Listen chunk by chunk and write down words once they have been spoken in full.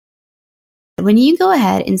When you go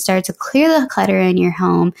ahead and start to clear the clutter in your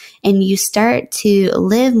home and you start to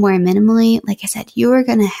live more minimally, like I said, you are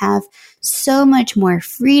going to have so much more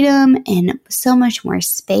freedom and so much more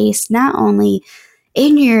space, not only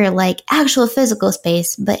in your like actual physical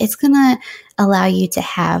space, but it's going to allow you to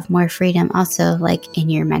have more freedom also like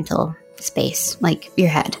in your mental space, like your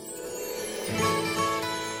head.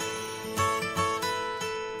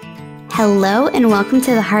 Hello and welcome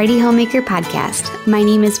to the Hardy Homemaker Podcast. My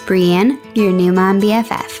name is Brianne, your new mom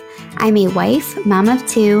BFF. I'm a wife, mom of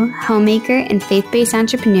two, homemaker, and faith-based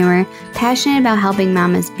entrepreneur, passionate about helping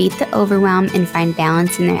mamas beat the overwhelm and find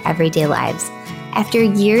balance in their everyday lives. After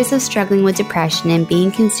years of struggling with depression and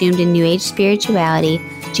being consumed in New Age spirituality,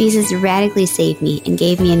 Jesus radically saved me and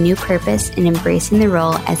gave me a new purpose in embracing the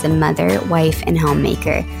role as a mother, wife, and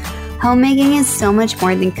homemaker. Homemaking is so much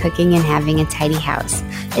more than cooking and having a tidy house.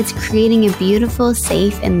 It's creating a beautiful,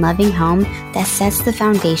 safe, and loving home that sets the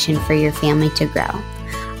foundation for your family to grow.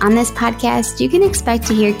 On this podcast, you can expect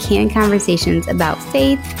to hear candid conversations about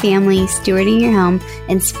faith, family, stewarding your home,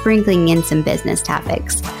 and sprinkling in some business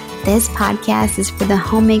topics. This podcast is for the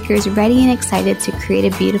homemakers ready and excited to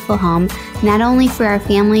create a beautiful home, not only for our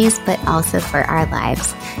families, but also for our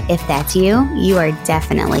lives. If that's you, you are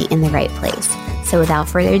definitely in the right place. So without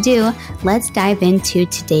further ado, let's dive into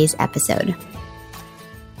today's episode.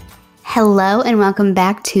 Hello and welcome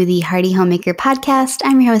back to the Hardy Homemaker Podcast.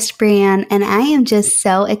 I'm your host, Brianne, and I am just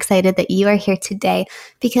so excited that you are here today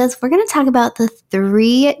because we're going to talk about the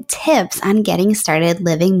 3 tips on getting started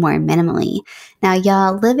living more minimally. Now,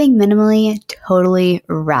 y'all, living minimally totally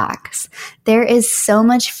rocks. There is so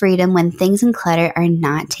much freedom when things and clutter are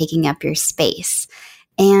not taking up your space.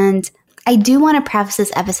 And I do want to preface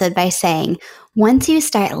this episode by saying, once you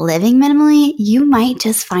start living minimally, you might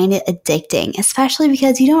just find it addicting, especially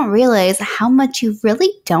because you don't realize how much you really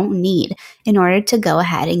don't need in order to go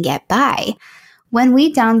ahead and get by. When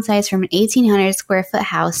we downsized from an 1,800 square foot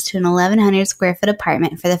house to an 1,100 square foot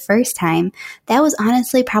apartment for the first time, that was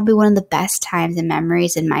honestly probably one of the best times and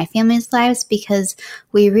memories in my family's lives because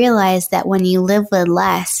we realized that when you live with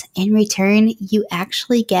less, in return, you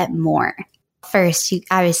actually get more. First, you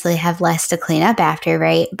obviously have less to clean up after,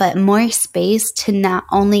 right? But more space to not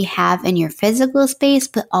only have in your physical space,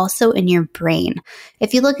 but also in your brain.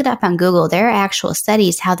 If you look it up on Google, there are actual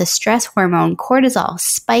studies how the stress hormone cortisol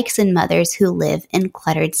spikes in mothers who live in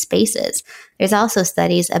cluttered spaces. There's also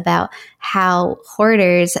studies about how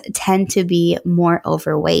hoarders tend to be more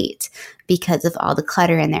overweight because of all the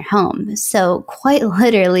clutter in their home. So quite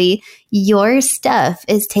literally, your stuff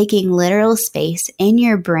is taking literal space in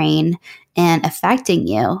your brain and affecting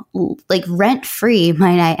you, like rent-free,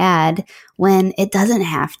 might I add, when it doesn't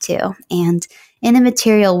have to. And in a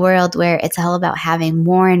material world where it's all about having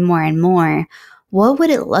more and more and more, what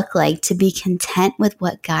would it look like to be content with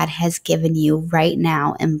what God has given you right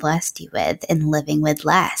now and blessed you with and living with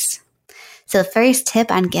less? So the first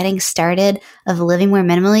tip on getting started of living more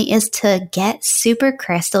minimally is to get super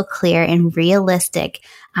crystal clear and realistic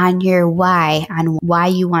on your why, on why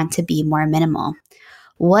you want to be more minimal.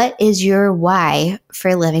 What is your why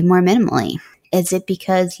for living more minimally? Is it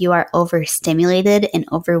because you are overstimulated and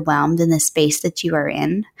overwhelmed in the space that you are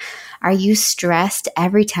in? Are you stressed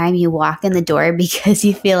every time you walk in the door because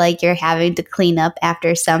you feel like you're having to clean up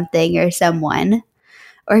after something or someone?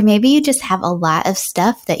 Or maybe you just have a lot of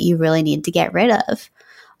stuff that you really need to get rid of.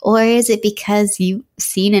 Or is it because you've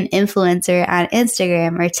seen an influencer on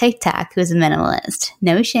Instagram or TikTok who's a minimalist?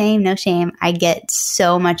 No shame, no shame. I get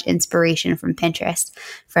so much inspiration from Pinterest,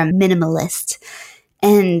 from minimalists.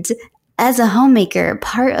 And as a homemaker,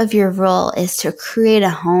 part of your role is to create a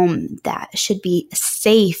home that should be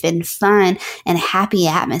safe and fun and happy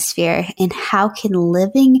atmosphere. And how can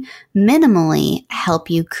living minimally help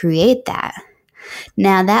you create that?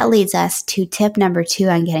 Now that leads us to tip number 2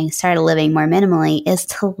 on getting started living more minimally is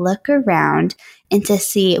to look around and to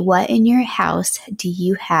see what in your house do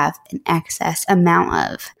you have an excess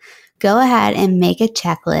amount of. Go ahead and make a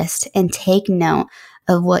checklist and take note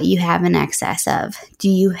of what you have an excess of. Do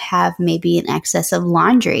you have maybe an excess of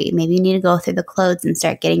laundry? Maybe you need to go through the clothes and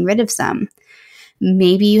start getting rid of some.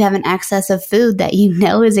 Maybe you have an excess of food that you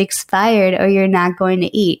know is expired or you're not going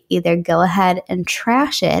to eat. Either go ahead and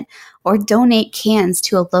trash it or donate cans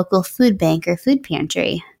to a local food bank or food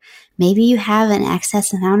pantry. Maybe you have an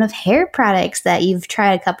excess amount of hair products that you've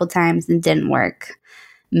tried a couple times and didn't work.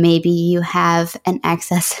 Maybe you have an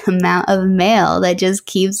excess amount of mail that just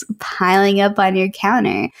keeps piling up on your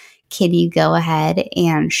counter. Can you go ahead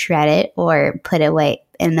and shred it or put it away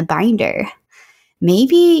in the binder?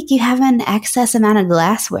 Maybe you have an excess amount of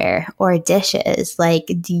glassware or dishes. Like,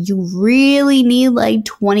 do you really need like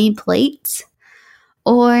 20 plates?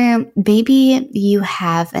 Or maybe you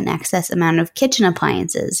have an excess amount of kitchen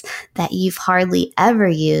appliances that you've hardly ever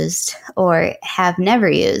used or have never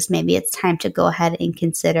used. Maybe it's time to go ahead and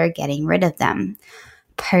consider getting rid of them.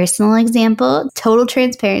 Personal example, total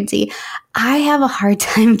transparency, I have a hard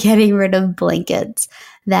time getting rid of blankets.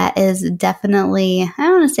 That is definitely, I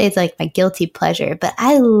don't want to say it's like my guilty pleasure, but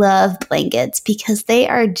I love blankets because they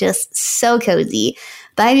are just so cozy.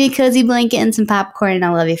 Buy me a cozy blanket and some popcorn and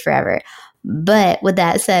I'll love you forever. But with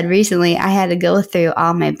that said, recently I had to go through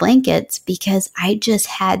all my blankets because I just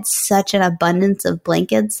had such an abundance of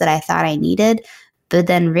blankets that I thought I needed, but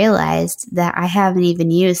then realized that I haven't even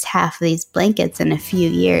used half of these blankets in a few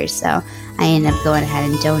years. So I ended up going ahead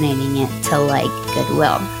and donating it to like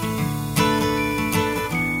Goodwill.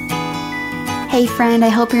 Hey friend, I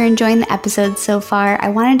hope you're enjoying the episode so far. I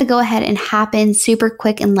wanted to go ahead and hop in super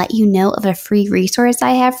quick and let you know of a free resource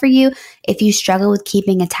I have for you if you struggle with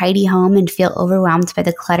keeping a tidy home and feel overwhelmed by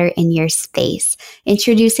the clutter in your space.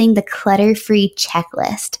 Introducing the Clutter-Free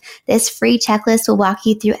Checklist. This free checklist will walk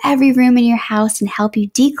you through every room in your house and help you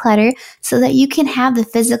declutter so that you can have the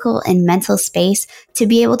physical and mental space to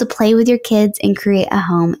be able to play with your kids and create a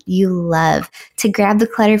home you love. To grab the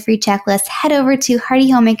Clutter-Free Checklist, head over to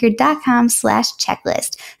hardyhomemaker.com/checklist.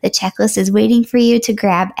 The checklist is waiting for you to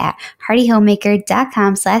grab at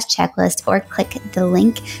hardyhomemaker.com/checklist or click the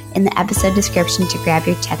link in the episode description to grab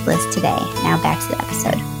your checklist today. Now back to the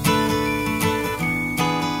episode.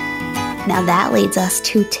 Now that leads us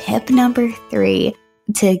to tip number 3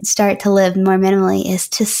 to start to live more minimally is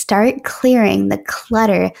to start clearing the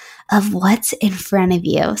clutter of what's in front of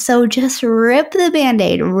you. So just rip the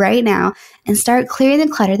Band-Aid right now and start clearing the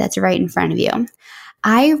clutter that's right in front of you.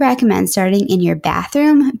 I recommend starting in your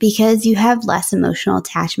bathroom because you have less emotional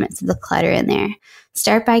attachment to the clutter in there.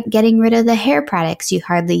 Start by getting rid of the hair products you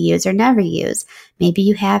hardly use or never use. Maybe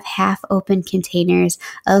you have half-open containers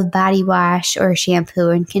of body wash or shampoo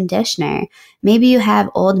and conditioner. Maybe you have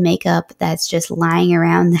old makeup that's just lying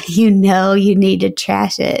around that you know you need to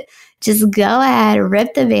trash it. Just go ahead,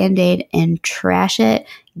 rip the Band-Aid and trash it,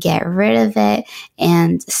 get rid of it,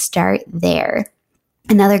 and start there.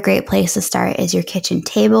 Another great place to start is your kitchen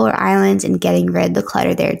table or islands and getting rid of the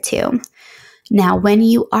clutter there too. Now, when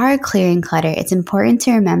you are clearing clutter, it's important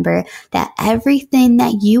to remember that everything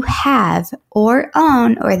that you have or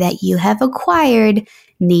own or that you have acquired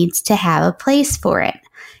needs to have a place for it.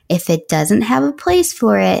 If it doesn't have a place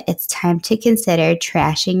for it, it's time to consider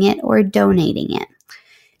trashing it or donating it.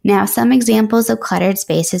 Now, some examples of cluttered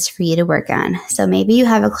spaces for you to work on. So maybe you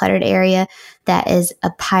have a cluttered area that is a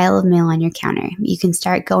pile of mail on your counter. You can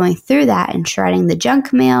start going through that and shredding the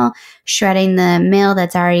junk mail, shredding the mail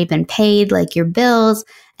that's already been paid, like your bills,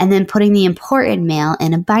 and then putting the important mail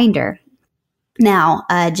in a binder. Now,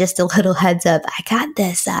 just a little heads up, I got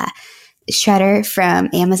this shredder from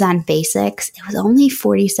Amazon Basics. It was only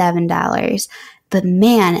 $47. But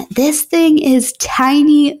man, this thing is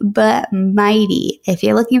tiny but mighty. If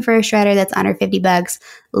you're looking for a shredder that's under $50,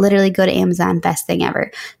 literally go to Amazon, best thing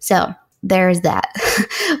ever. So there's that,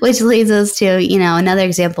 which leads us to, another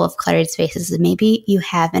example of cluttered spaces. Maybe you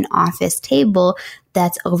have an office table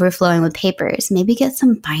that's overflowing with papers. Maybe get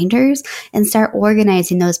some binders and start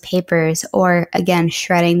organizing those papers, or again,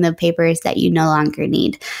 shredding the papers that you no longer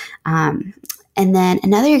need. And then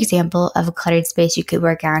another example of a cluttered space you could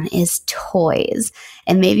work on is toys.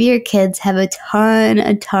 And maybe your kids have a ton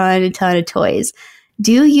of toys.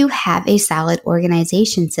 Do you have a solid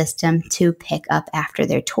organization system to pick up after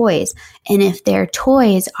their toys? And if their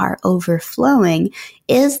toys are overflowing,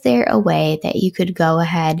 is there a way that you could go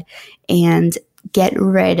ahead and get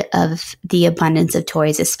rid of the abundance of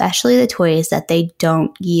toys, especially the toys that they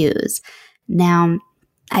don't use? Now,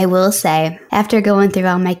 I will say, after going through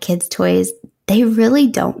all my kids' toys, they really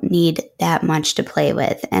don't need that much to play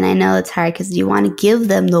with. And I know it's hard because you want to give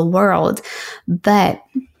them the world, but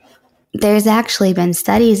there's actually been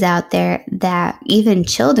studies out there that even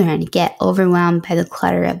children get overwhelmed by the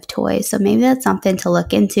clutter of toys. So maybe that's something to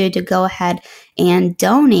look into, to go ahead and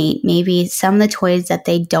donate maybe some of the toys that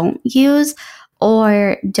they don't use,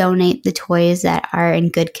 or donate the toys that are in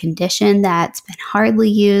good condition that's been hardly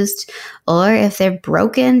used, or if they're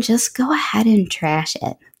broken, just go ahead and trash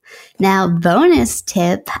it. Now, bonus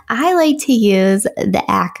tip, I like to use the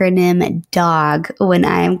acronym DOG when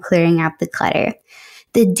I am clearing out the clutter.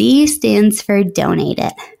 The D stands for donate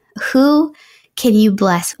it. Who can you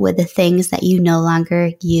bless with the things that you no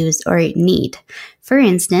longer use or need? For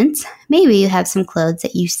instance, maybe you have some clothes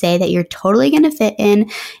that you say that you're totally going to fit in,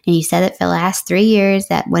 and you said it for the last 3 years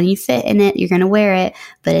that when you fit in it, you're going to wear it,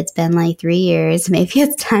 but it's been like 3 years. Maybe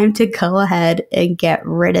it's time to go ahead and get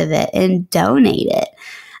rid of it and donate it.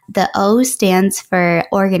 The O stands for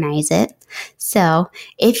organize it. So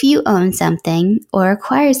if you own something or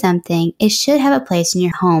acquire something, it should have a place in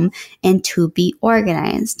your home and to be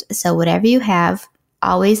organized. So whatever you have,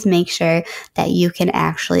 always make sure that you can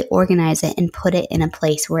actually organize it and put it in a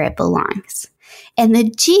place where it belongs. And the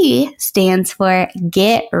G stands for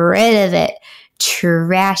get rid of it.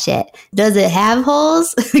 Trash it. Does it have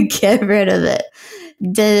holes? Get rid of it.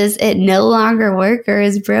 Does it no longer work or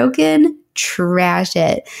is broken? Trash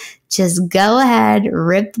it. Just go ahead,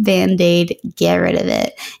 rip the Band-Aid, get rid of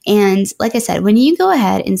it. And like I said, when you go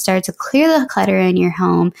ahead and start to clear the clutter in your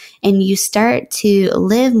home and you start to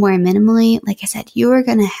live more minimally, like I said, you are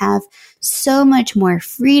going to have so much more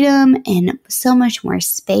freedom and so much more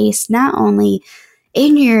space, not only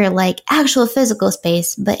in your like actual physical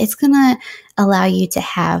space, but it's going to allow you to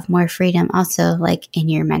have more freedom also like in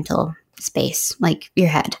your mental space, like your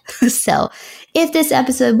head. So if this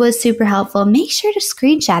episode was super helpful, make sure to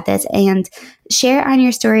screenshot this and share on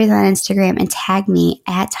your stories on Instagram and tag me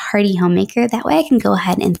at Hearty Homemaker. That way I can go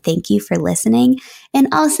ahead and thank you for listening.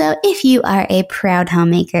 And also, if you are a proud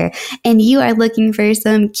homemaker and you are looking for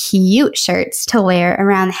some cute shirts to wear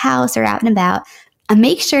around the house or out and about,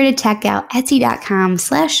 make sure to check out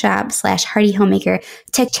etsy.com/shop/heartyhomemaker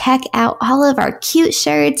to check out all of our cute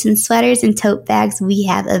shirts and sweaters and tote bags we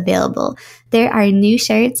have available. There are new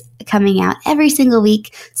shirts coming out every single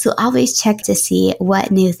week, so always check to see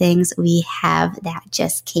what new things we have that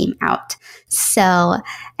just came out. So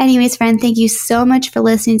anyways, friend, thank you so much for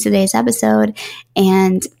listening to today's episode,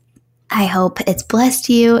 and I hope it's blessed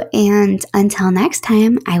you. And until next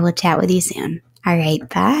time, I will chat with you soon. All right,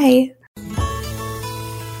 bye.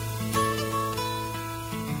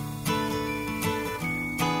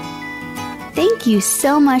 Thank you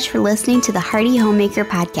so much for listening to the Hearty Homemaker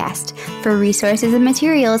podcast. For resources and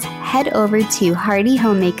materials, head over to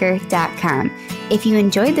heartyhomemaker.com. If you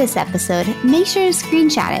enjoyed this episode, make sure to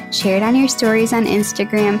screenshot it, share it on your stories on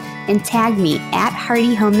Instagram, and tag me at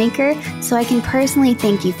Hearty Homemaker so I can personally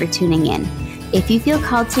thank you for tuning in. If you feel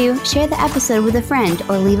called to, share the episode with a friend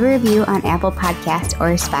or leave a review on Apple Podcasts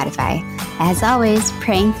or Spotify. As always,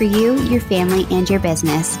 praying for you, your family, and your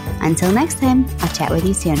business. Until next time, I'll chat with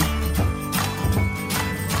you soon.